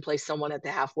end and place someone at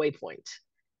the halfway point.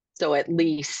 So at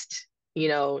least,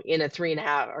 in a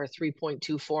 3.5 or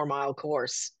 3.24 mile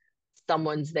course,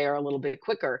 someone's there a little bit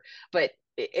quicker. But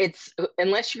it's,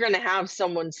 unless you're going to have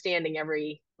someone standing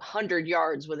every 100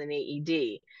 yards with an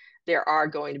AED, there are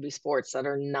going to be sports that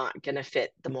are not going to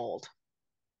fit the mold.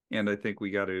 And I think we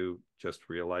got to just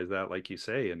realize that, like you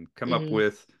say, and come up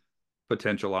with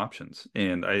potential options.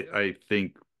 And I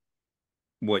think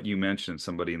what you mentioned,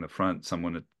 somebody in the front,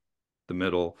 someone at the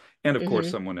middle, and of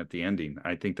course, someone at the ending,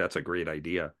 I think that's a great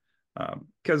idea.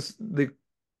 Because the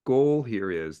key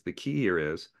here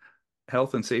is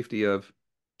health and safety of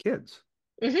kids.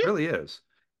 It really is.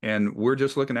 And we're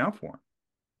just looking out for them.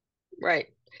 Right.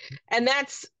 And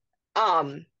that's,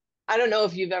 I don't know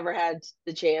if you've ever had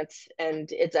the chance,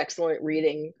 and it's excellent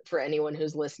reading for anyone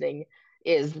who's listening,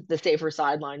 is the Safer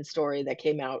Sideline story that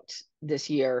came out this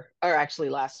year, or actually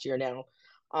last year now,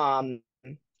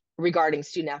 regarding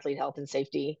student athlete health and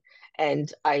safety.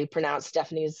 And I pronounced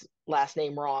Stephanie's last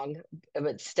name wrong,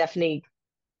 but Stephanie,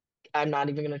 I'm not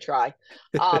even going to try.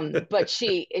 But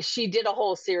she did a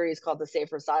whole series called The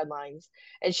Safer Sidelines,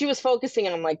 and she was focusing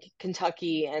on like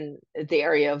Kentucky and the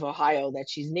area of Ohio that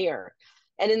she's near.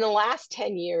 And in the last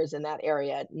 10 years in that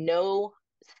area, no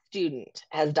student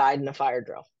has died in a fire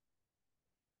drill.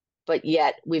 But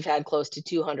yet we've had close to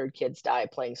 200 kids die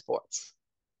playing sports.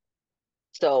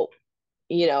 So,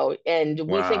 And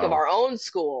we think of Wow. our own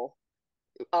school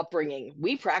upbringing.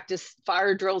 We practice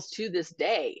fire drills to this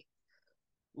day.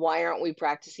 Why aren't we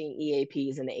practicing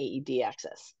EAPs and AED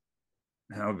access?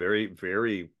 How very,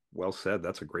 very well said.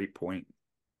 That's a great point.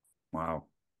 Wow.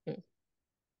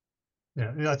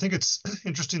 Yeah, I think it's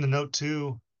interesting to note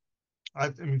too. I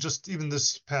mean, just even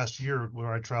this past year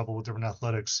where I travel with different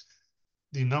athletics,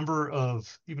 the number of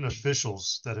even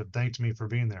officials that have thanked me for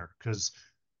being there. Because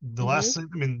the last thing,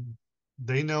 I mean,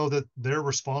 they know that they're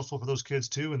responsible for those kids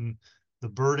too, and the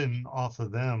burden off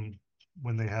of them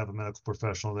when they have a medical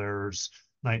professional there is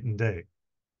night and day.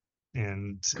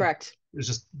 And Correct. it's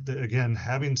just, again,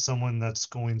 having someone that's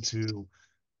going to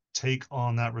take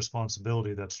on that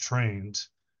responsibility, that's trained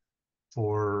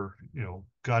for,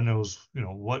 God knows,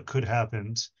 what could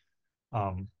happen.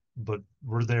 But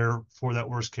we're there for that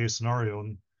worst case scenario.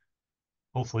 And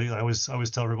hopefully, I always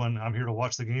tell everyone I'm here to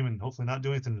watch the game and hopefully not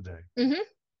do anything today. Mm-hmm.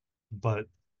 But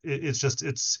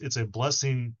it's a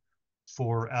blessing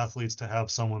for athletes to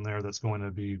have someone there that's going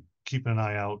to be keeping an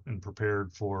eye out and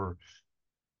prepared for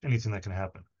anything that can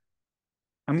happen.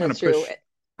 I'm going to That's true. push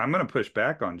I'm going to push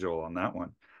back on Joel on that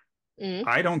one. Mm-hmm.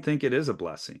 I don't think it is a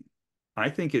blessing. I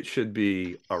think it should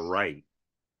be a right.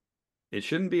 It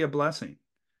shouldn't be a blessing.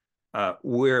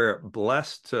 We're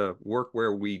blessed to work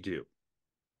where we do.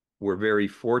 We're very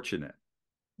fortunate,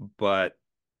 but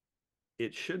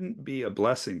it shouldn't be a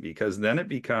blessing because then it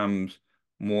becomes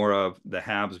more of the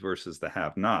haves versus the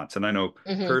have-nots. And I know,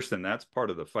 Mm-hmm. Kirsten, that's part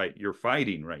of the fight you're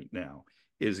fighting right now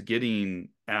is getting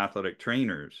athletic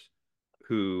trainers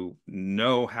who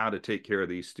know how to take care of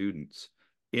these students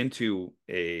into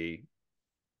a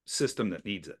system that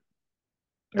needs it.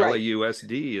 Right.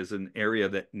 LAUSD is an area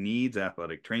that needs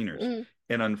athletic trainers. Mm-hmm.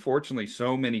 And unfortunately,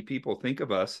 so many people think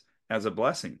of us as a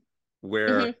blessing, Mm-hmm.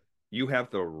 where you have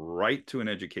the right to an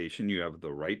education, you have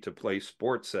the right to play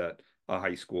sports at a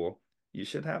high school. You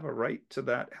should have a right to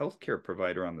that healthcare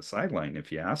provider on the sideline,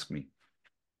 if you ask me.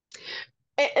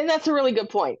 And that's a really good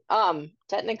point.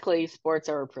 Technically, sports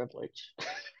are a privilege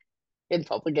in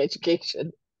public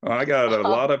education. Well, I got a Um,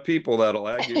 lot of people that'll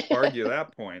argue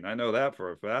that point. I know that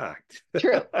for a fact.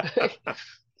 True.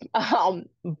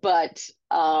 But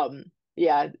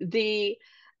yeah,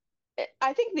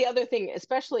 I think the other thing,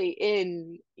 especially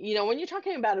when you're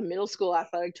talking about a middle school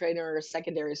athletic trainer or a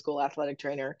secondary school athletic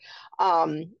trainer,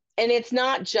 and it's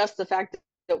not just the fact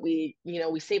that we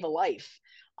save a life.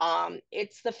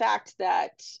 It's the fact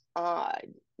that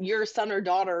your son or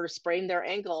daughter sprained their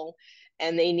ankle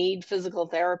and they need physical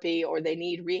therapy or they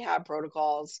need rehab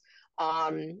protocols,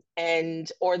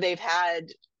 or they've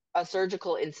had a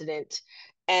surgical incident,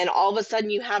 and all of a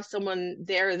sudden you have someone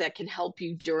there that can help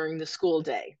you during the school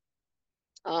day.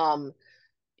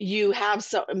 You have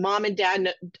mom and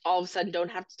dad all of a sudden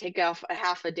don't have to take off a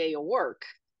half a day of work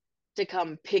to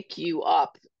come pick you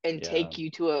up and Yeah, take you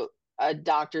to a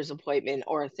doctor's appointment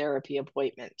or a therapy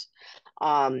appointment.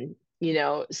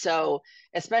 So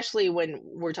especially when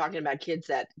we're talking about kids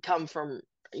that come from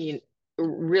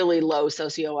really low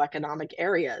socioeconomic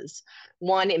areas,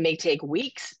 one, it may take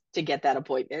weeks to get that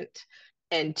appointment,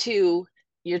 and two,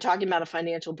 you're talking about a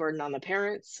financial burden on the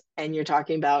parents, and you're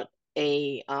talking about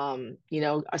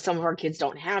some of our kids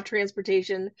don't have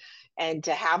transportation, and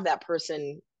to have that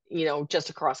person just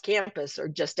across campus or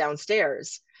just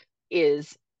downstairs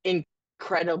is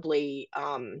incredibly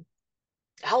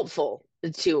helpful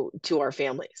to our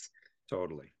families.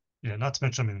 totally. Yeah, not to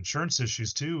mention, I mean, insurance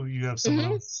issues too. You have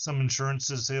Mm-hmm. some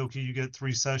insurances say, okay, you get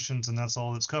 3 sessions and that's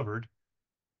all that's covered.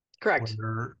 Correct.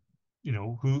 Where,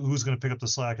 who's going to pick up the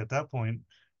slack at that point?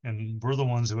 And we're the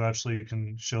ones who actually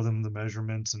can show them the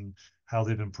measurements and how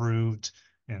they've improved,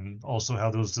 and also how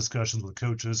those discussions with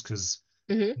coaches. Because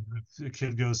Mm-hmm. if a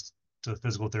kid goes to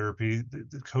physical therapy,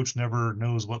 the coach never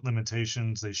knows what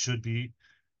limitations they should be,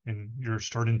 and you're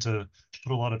starting to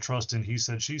put a lot of trust in he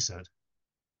said, she said.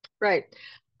 Right.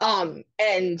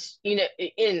 And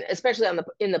in especially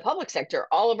in the public sector,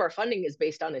 all of our funding is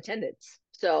based on attendance.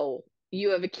 So you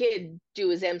have a kid do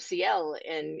his MCL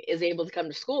and is able to come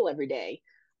to school every day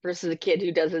versus a kid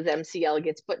who does his MCL,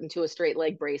 gets put into a straight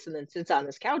leg brace, and then sits on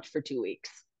his couch for 2 weeks.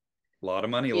 A lot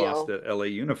of money You lost know, at LA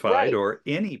Unified right. or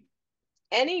Any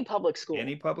public school.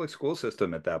 public school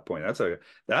system at that point.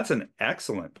 That's an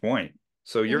excellent point.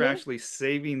 So you're Mm-hmm. actually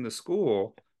saving the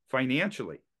school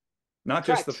financially, not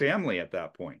just the Correct. family at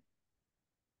that point.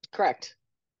 Correct.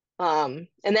 And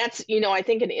that's, I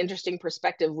think an interesting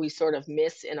perspective we sort of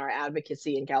miss in our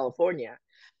advocacy in California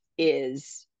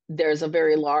is there's a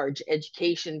very large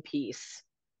education piece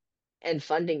and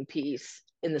funding piece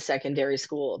in the secondary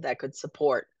school that could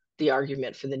support the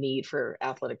argument for the need for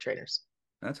athletic trainers.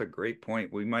 That's a great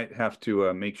point. We might have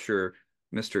to make sure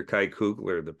Mr. Kai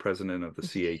Kugler, the president of the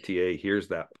CATA, hears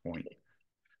that point.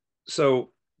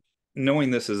 So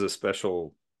knowing this is a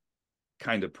special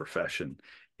kind of profession,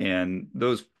 and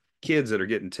those kids that are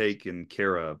getting taken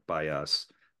care of by us,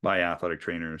 by athletic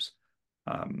trainers,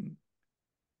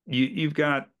 you've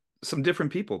got some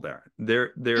different people there.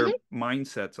 Their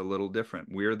mindset's a little different.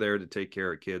 We're there to take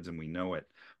care of kids, and we know it.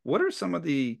 What are some of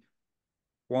the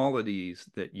qualities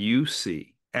that you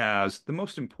see as the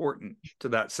most important to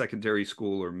that secondary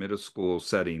school or middle school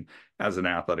setting as an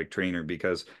athletic trainer?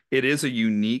 Because it is a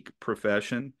unique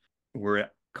profession.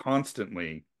 We're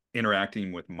constantly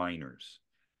interacting with minors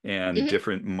and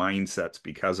different mindsets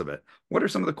because of it. What are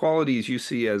some of the qualities you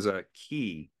see as a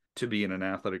key to being an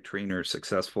athletic trainer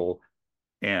successful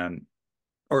and,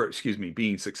 or excuse me,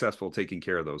 being successful taking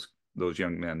care of those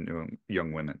young men,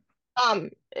 young women?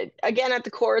 Again, at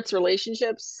the core, it's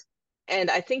relationships.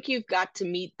 And I think you've got to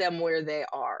meet them where they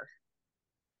are.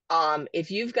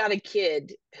 If you've got a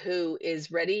kid who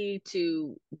is ready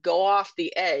to go off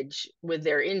the edge with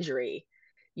their injury,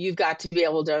 you've got to be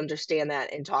able to understand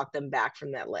that and talk them back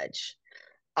from that ledge.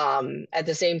 At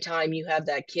the same time, you have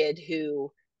that kid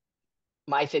who,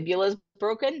 my fibula is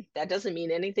broken. That doesn't mean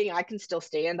anything. I can still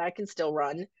stand, I can still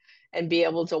run, and be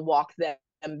able to walk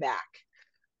them back.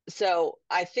 So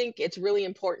I think it's really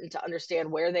important to understand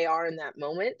where they are in that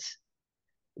moment,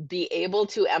 be able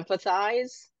to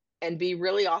empathize, and be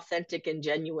really authentic and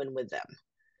genuine with them,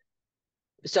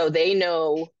 so they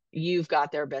know you've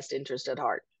got their best interest at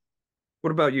heart.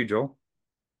 What about you, Joel?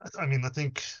 I mean, I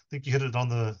think you hit it on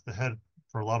the head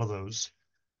for a lot of those.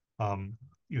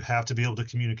 You have to be able to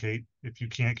communicate. If you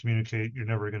can't communicate, you're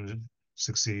never going to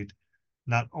succeed,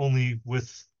 not only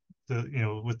with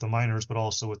the minors, but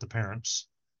also with the parents.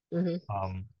 And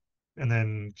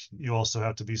then you also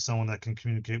have to be someone that can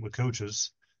communicate with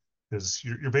coaches, because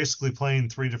you're basically playing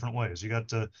three different ways. You got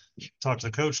to talk to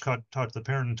the coach, talk to the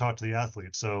parent, and talk to the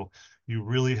athlete. So you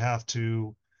really have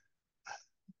to, I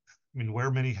mean, wear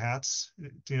many hats,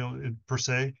 per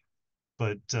se,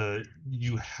 but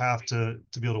you have to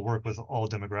be able to work with all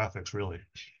demographics, really.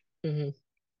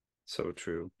 So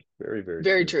true. Very, very,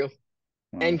 very true.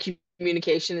 Wow. And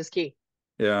communication is key.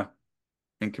 Yeah.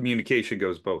 And communication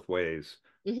goes both ways.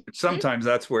 Sometimes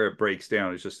that's where it breaks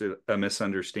down. It's just a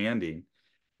misunderstanding.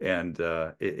 And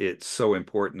it's so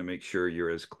important to make sure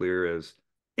you're as clear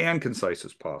and concise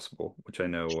as possible, which I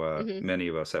know many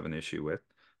of us have an issue with.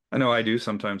 I know I do.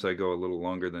 Sometimes I go a little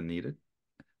longer than needed.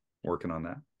 Working on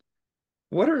that.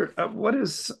 What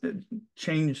is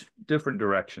change different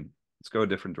direction? Let's go a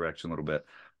different direction a little bit.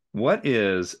 What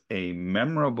is a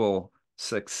memorable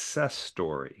success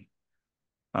story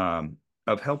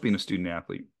of helping a student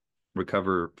athlete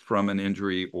recover from an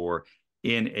injury or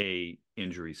in a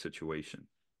injury situation?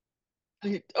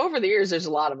 Over the years, there's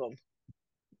a lot of them.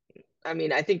 I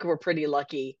mean, I think we're pretty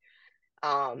lucky.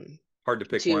 Hard to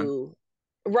pick one.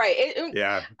 Right.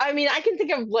 Yeah. I mean, I can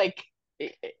think of, like,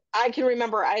 I can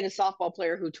remember I had a softball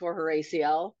player who tore her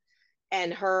ACL,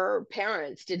 and her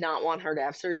parents did not want her to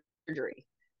have surgery.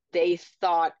 They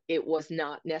thought it was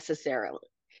not necessary.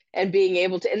 And being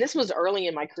able to, and this was early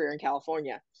in my career in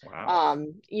California. Wow.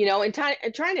 And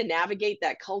trying to navigate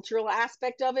that cultural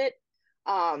aspect of it,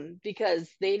 because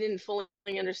they didn't fully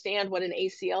understand what an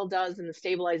ACL does and the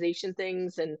stabilization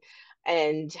things,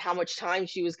 and how much time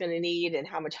she was going to need and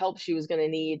how much help she was going to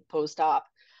need post-op.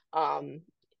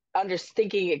 Under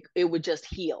thinking it would just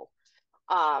heal.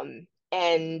 And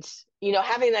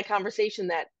having that conversation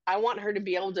that I want her to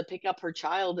be able to pick up her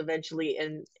child eventually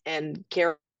and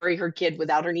carry her kid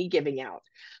without her knee giving out.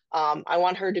 I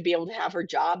want her to be able to have her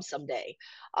job someday.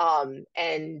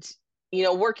 And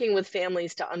working with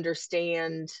families to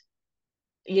understand,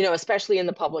 especially in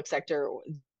the public sector,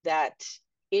 that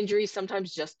injuries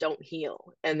sometimes just don't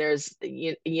heal. And there's,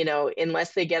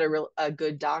 unless they get a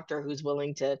good doctor who's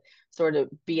willing to sort of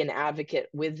be an advocate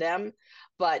with them.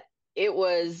 But it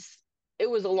was a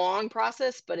long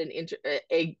process, but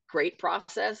a great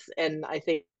process. And I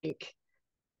think,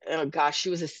 oh gosh, she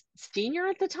was a senior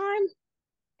at the time.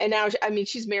 And now, I mean,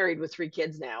 she's married with 3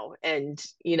 kids now, and,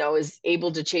 is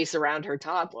able to chase around her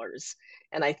toddlers.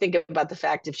 And I think about the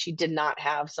fact, if she did not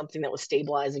have something that was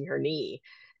stabilizing her knee,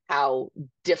 how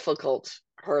difficult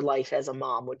her life as a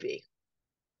mom would be.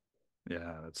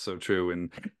 Yeah, that's so true.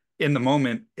 And in the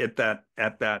moment, at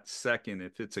that second,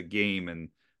 if it's a game and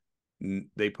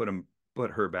they put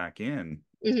her back in,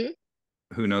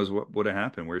 who knows what would have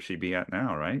happened? Where she'd be at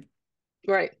now, right?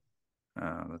 Right.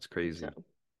 That's crazy. So.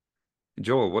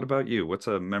 Joel, what about you? What's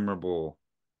a memorable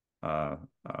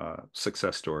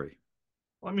success story?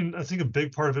 Well, I mean, I think a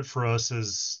big part of it for us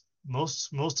is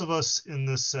most of us in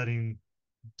this setting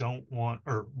don't want,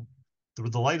 or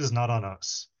the light is not on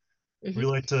us. We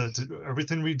like to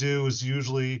everything we do is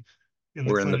usually in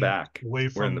the We're in the clinic, back. away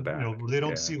We're in the from, back. where they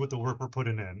don't Yeah. see what the work we're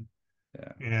putting in.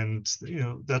 Yeah. And,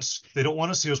 they don't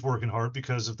want to see us working hard,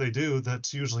 because if they do,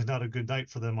 that's usually not a good night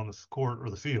for them on the court or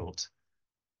the field.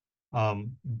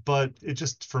 But it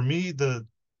just, for me,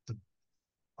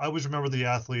 I always remember the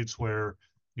athletes where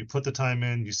you put the time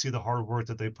in, you see the hard work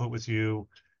that they put with you,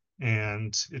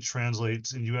 and it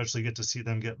translates, and you actually get to see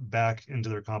them get back into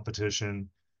their competition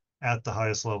at the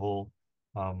highest level.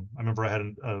 I remember I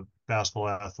had a basketball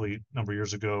athlete a number of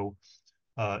years ago.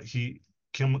 He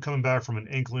coming back from an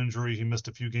ankle injury. He missed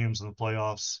a few games in the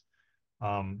playoffs.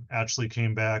 Actually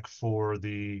came back for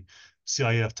the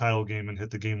CIF title game and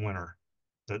hit the game winner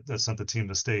that sent the team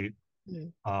to state.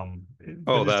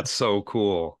 Oh, that's so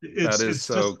cool. That is It's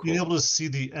so just being able cool. to see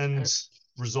the end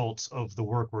results of the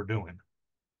work we're doing.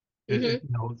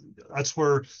 That's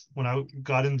where, when I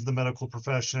got into the medical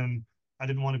profession, I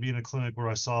didn't want to be in a clinic where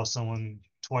I saw someone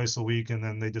twice a week and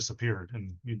then they disappeared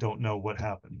and you don't know what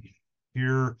happened.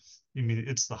 Here,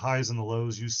 it's the highs and the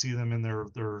lows. You see them in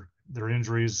their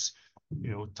injuries,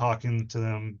 talking to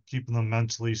them, keeping them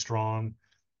mentally strong,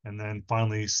 and then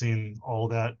finally seeing all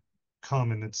that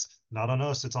come. And it's not on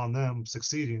us, it's on them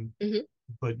succeeding.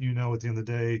 But at the end of the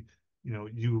day,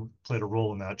 you played a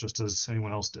role in that just as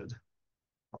anyone else did.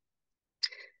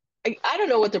 I don't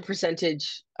know what the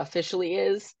percentage officially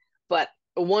is, but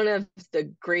one of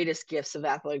the greatest gifts of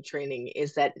athletic training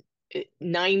is that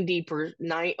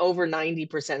over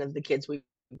 90% of the kids we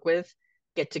work with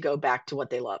get to go back to what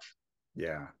they love.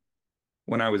 Yeah.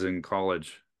 When I was in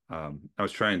college, I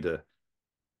was trying to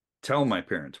tell my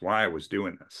parents why I was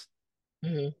doing this.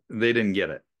 They didn't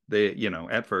get it. They,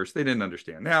 at first they didn't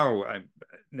understand.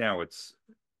 Now it's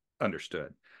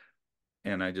understood.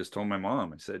 And I just told my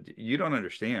mom, I said, you don't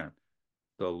understand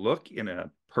the look in a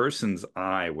person's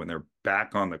eye when they're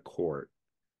back on the court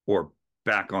or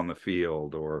back on the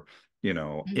field or,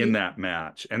 in that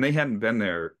match. And they hadn't been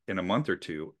there in a month or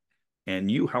two, and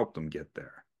you helped them get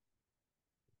there.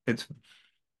 It's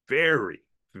very,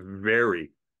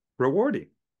 very rewarding.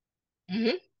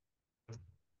 Yeah.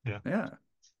 Yeah.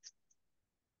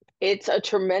 It's a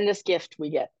tremendous gift we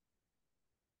get.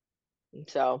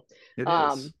 So it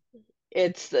is.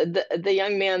 It's the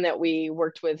young man that we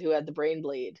worked with who had the brain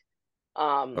bleed.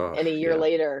 And a year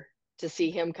later, to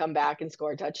see him come back and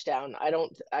score a touchdown,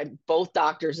 both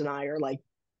doctors and I are like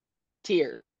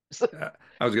tears. I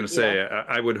was going to say,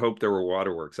 I would hope there were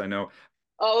waterworks. I know.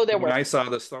 Oh, there when were. I saw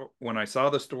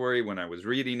the story, when I was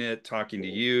reading it, talking to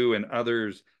you and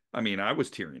others, I was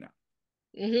tearing up.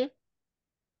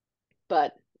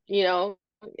 But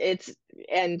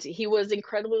and he was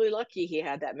incredibly lucky he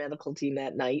had that medical team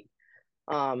that night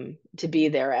to be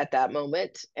there at that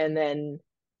moment, and then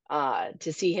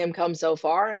to see him come so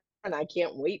far. And I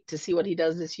can't wait to see what he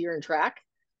does this year in track,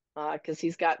 because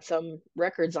he's got some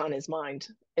records on his mind,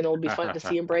 and it'll be fun to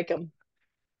see him break them.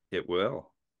 It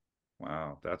will.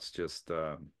 Wow, that's just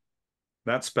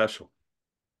that's special.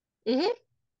 And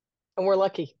we're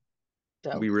lucky.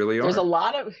 So we really are. There's a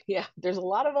lot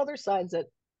of other sides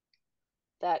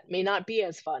that may not be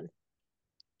as fun,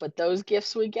 but those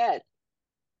gifts we get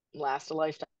last a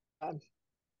lifetime.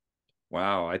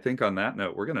 Wow, I think on that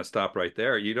note, we're going to stop right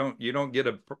there. You don't get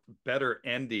a better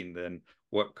ending than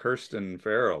what Kirsten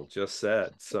Farrell just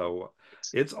said. So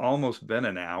it's almost been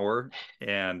an hour,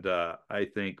 and I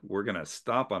think we're going to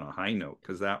stop on a high note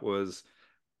because that was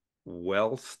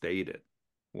well stated.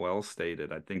 Well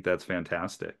stated. I think that's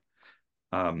fantastic.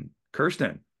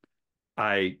 Kirsten,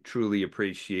 I truly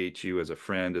appreciate you as a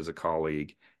friend, as a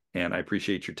colleague, and I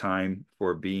appreciate your time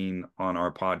for being on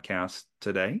our podcast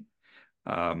today.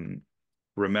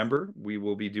 Remember, we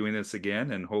will be doing this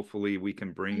again, and hopefully we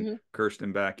can bring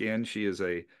Kirsten back in. She is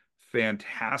a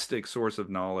fantastic source of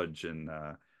knowledge and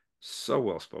so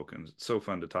well spoken. It's so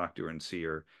fun to talk to her and see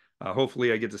her.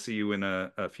 Hopefully I get to see you in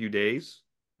a few days,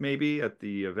 maybe at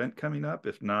the event coming up.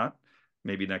 If not,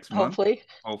 maybe next month. Hopefully.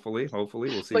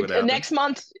 We'll see what happens.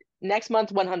 Next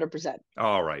month, 100%.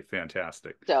 All right,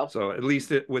 fantastic. So at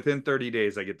least within 30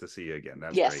 days, I get to see you again.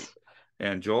 That's great.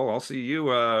 And Joel, I'll see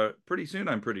you pretty soon,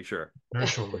 I'm pretty sure. Very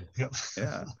shortly. Yep.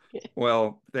 Yeah.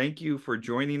 Well, thank you for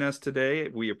joining us today.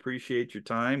 We appreciate your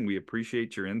time. We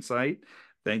appreciate your insight.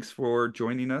 Thanks for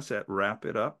joining us at Wrap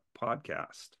It Up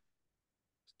Podcast.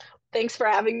 Thanks for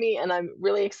having me, and I'm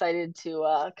really excited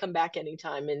to come back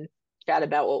anytime and chat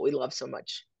about what we love so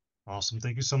much. Awesome.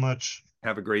 Thank you so much.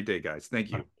 Have a great day, guys.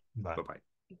 Thank you. Bye. Bye-bye.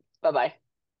 Bye-bye.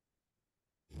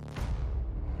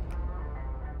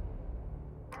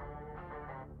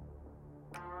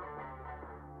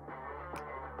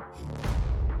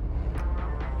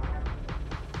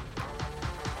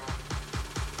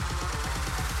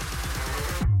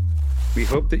 We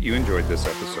hope that you enjoyed this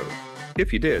episode.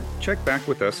 If you did, check back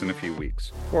with us in a few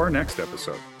weeks for our next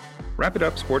episode. Wrap It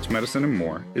Up Sports Medicine and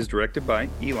More is directed by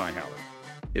Eli Hallak.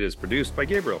 It is produced by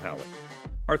Gabriel Hallak.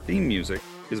 Our theme music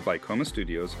is by Coma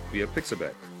Studios via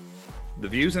Pixabay. The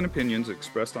views and opinions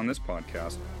expressed on this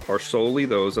podcast are solely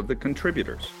those of the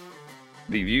contributors.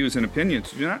 The views and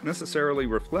opinions do not necessarily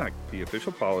reflect the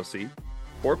official policy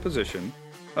or position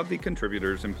of the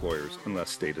contributors' employers unless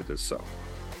stated as so.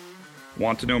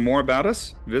 Want to know more about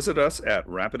us? Visit us at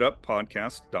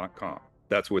wrapituppodcast.com.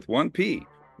 That's with one P,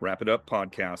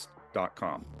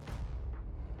 wrapituppodcast.com.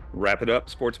 Wrap It Up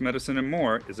Sports Medicine and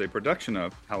More is a production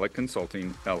of Hallak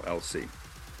Consulting, LLC.